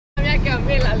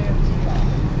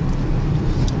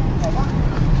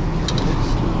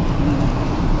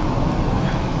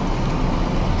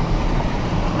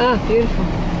Ah, beautiful.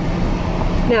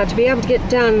 Now, to be able to get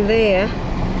down there,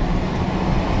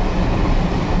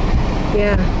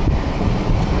 yeah,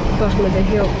 bottom of the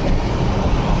hill.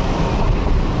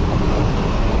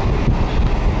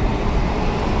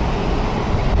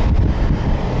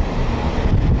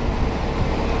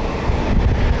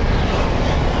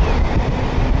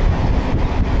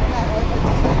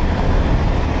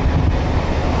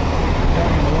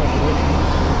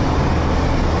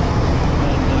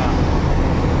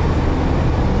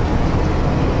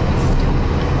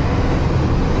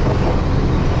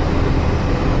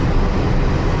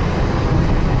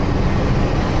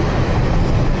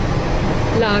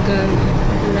 Lago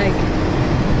Lake.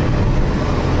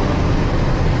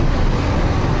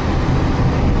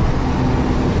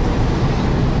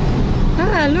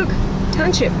 Ah, look,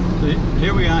 township. See,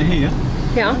 here we are here.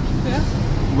 Yeah.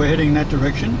 We're heading in that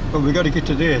direction, but we've got to get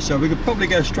to there, so we could probably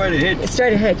go straight ahead.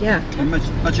 Straight ahead, yeah. A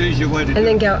much easier way to do it. And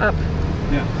then go up.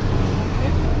 Yeah.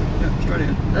 Yeah, straight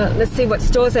ahead. Let's see what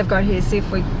stores they've got here, see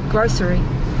if we grocery.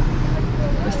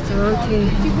 Restaurante.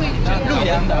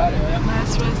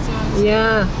 Nice restaurants.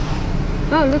 Yeah.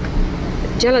 Oh, look.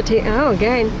 Gelato. Oh,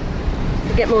 again.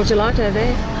 You get more gelato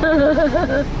there.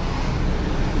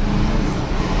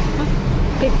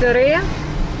 Pizzeria.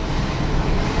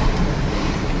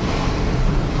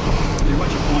 You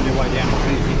want to find your way down, it's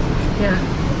easy. Yeah.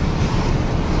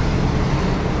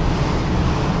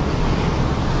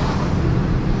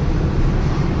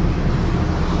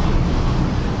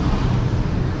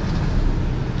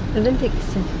 Olympic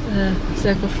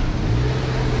circles.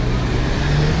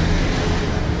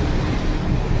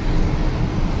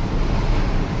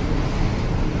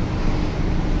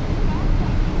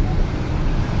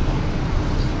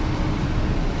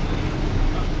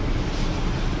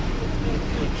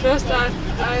 First,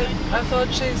 I thought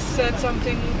she said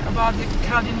something about the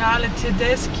Cardinale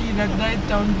Tedeschi, that they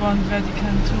don't want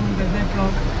Vatican II, that they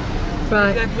block.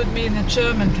 Right. That would mean the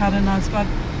German cardinals, but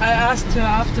I asked her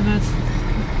afterwards,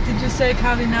 did you say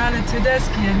Cardinale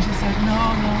Tedeschi? And she said,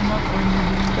 no, not only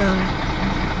these.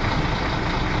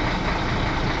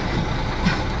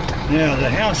 Now, the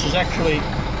house is actually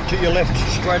to your left,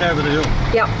 straight over the hill.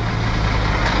 Yep.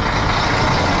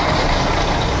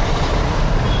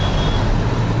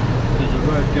 There's a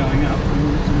road going up.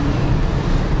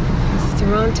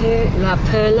 Restaurante La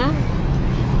Perla.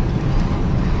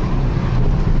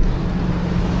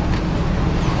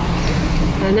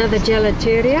 Another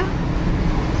gelateria.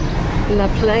 La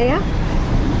Playa.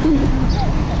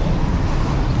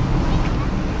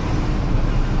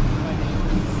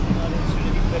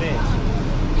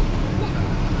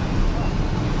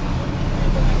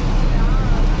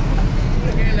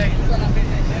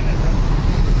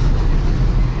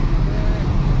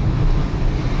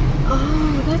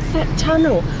 Oh, that's that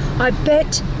tunnel. I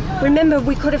bet, remember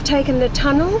we could have taken the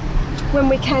tunnel when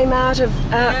we came out of,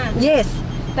 yes,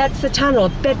 that's the tunnel. I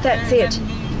bet that's it.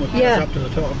 Yeah. Up to the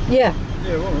top. Yeah.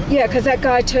 Yeah, all right. Yeah, because that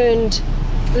guy turned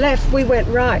left, we went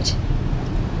right.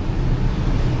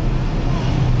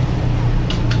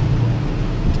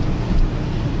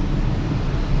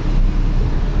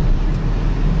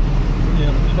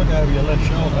 Yeah, if you look over your left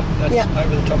shoulder, that's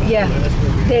over the top of the hill. That's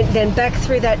where we Then back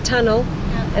through that tunnel,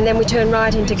 and then we turn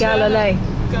right into Galilee.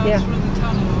 Go Yeah. through the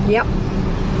tunnel. Yep.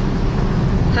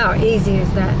 How easy is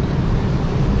that?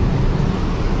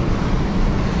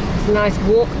 It's a nice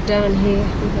walk down here.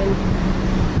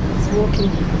 It's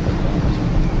walking.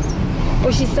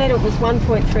 Well, she said it was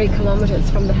 1.3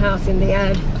 kilometres from the house in the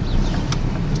ad.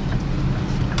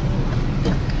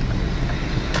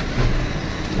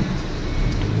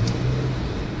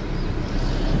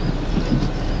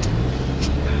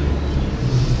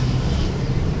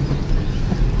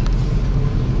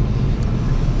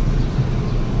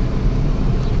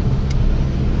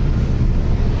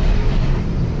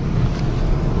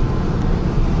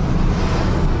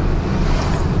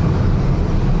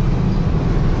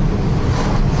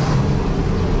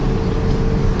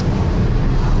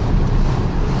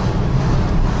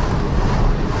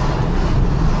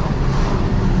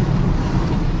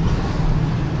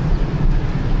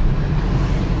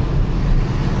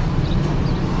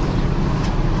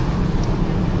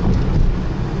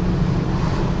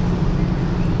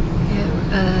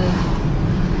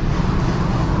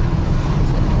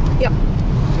 Yep,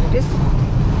 it is.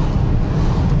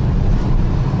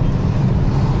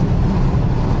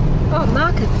 Oh,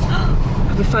 markets.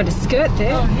 We find a skirt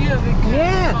there. Oh, here we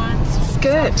can find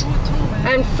skirt. some food too, maybe.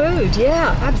 And food,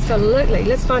 yeah, absolutely.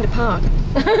 Let's find a park.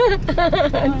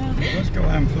 Let's go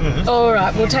home first. All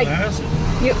right, we'll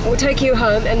take you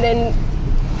home, and then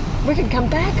we can come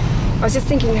back. I was just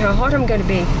thinking how hot I'm going to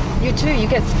be. You too. You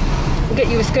get We'll get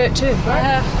you a skirt too. I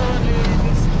have only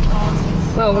these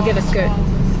trousers. Well, we'll get a skirt.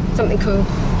 Trousers. Something cool.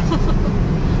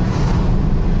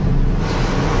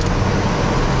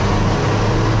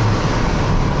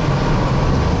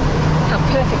 How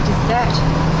perfect is that?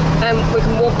 We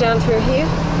can walk down through here.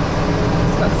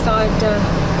 It's got side...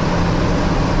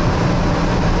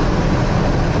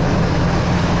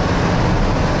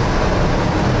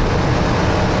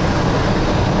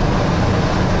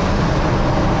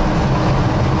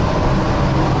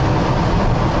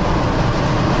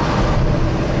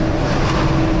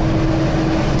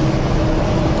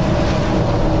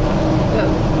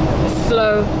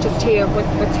 slow, just here.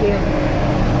 What's here?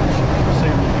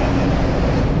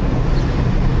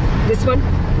 This one?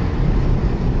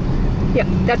 Yeah,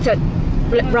 that's it.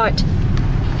 Right.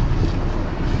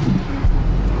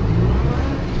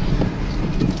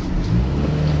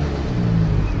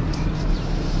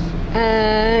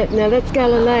 Now that's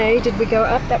Galilee. Did we go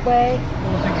up that way?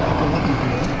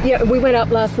 Yeah, we went up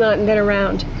last night and then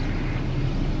around.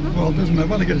 Well, it doesn't matter.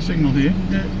 Well, I get a signal here.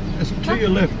 Yeah, it's to your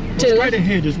left. Well, straight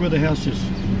ahead is where the house is.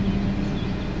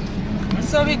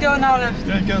 So we go now left.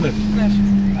 Yeah, go left. Left.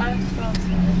 I thought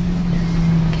so.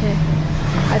 Okay.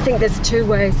 I think there's two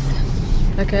ways.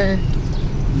 Like a...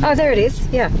 Oh, there it is.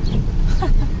 Yeah.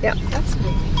 Yeah. That's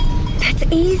good. That's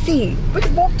easy. We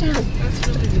can walk down. That's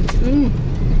really good.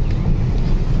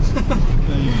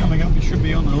 Okay, you're coming up. You should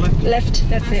be on the left. Left.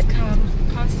 That's it.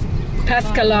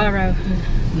 Pascalaro.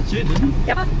 That's it, isn't it?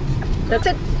 Yep. That's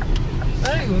it.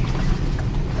 Very good.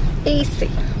 Easy.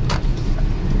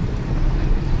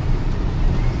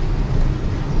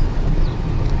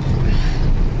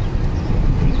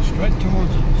 Straight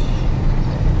towards it.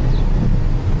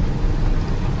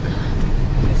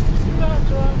 Is this the right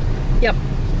road? Yep.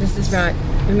 This is right.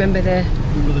 Remember the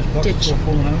Remember this box ditch. all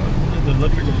fallen over? The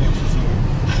electrical boxes are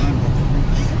phone boxes.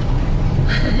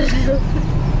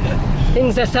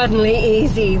 Things are suddenly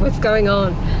easy. What's going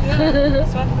on? Yeah,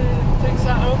 suddenly things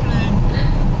are opening.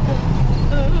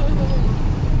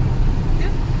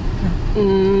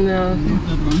 No.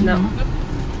 No.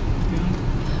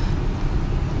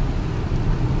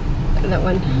 That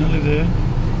one. We're nearly there.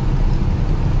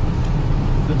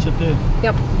 That's it there.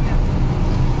 Yep.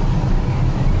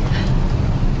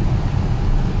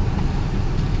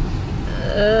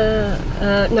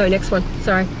 No, next one.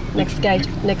 Sorry. Next gate.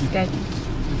 Next gate.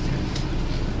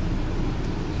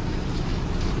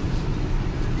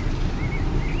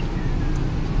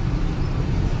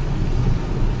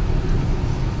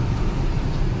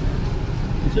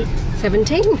 That's it.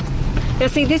 17. Now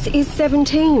see, this is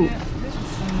 17. Yeah,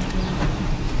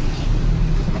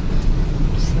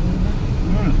 this is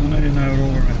Alright, I know you know it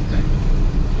all around there.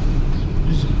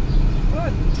 Is it?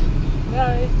 good.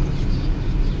 Bye.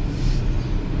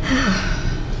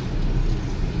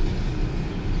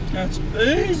 That's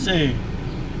easy.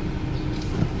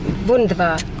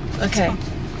 Wunderbar. Okay.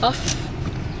 Off.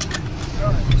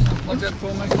 Alright, plug that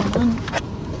for me, come on.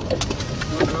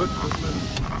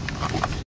 Good.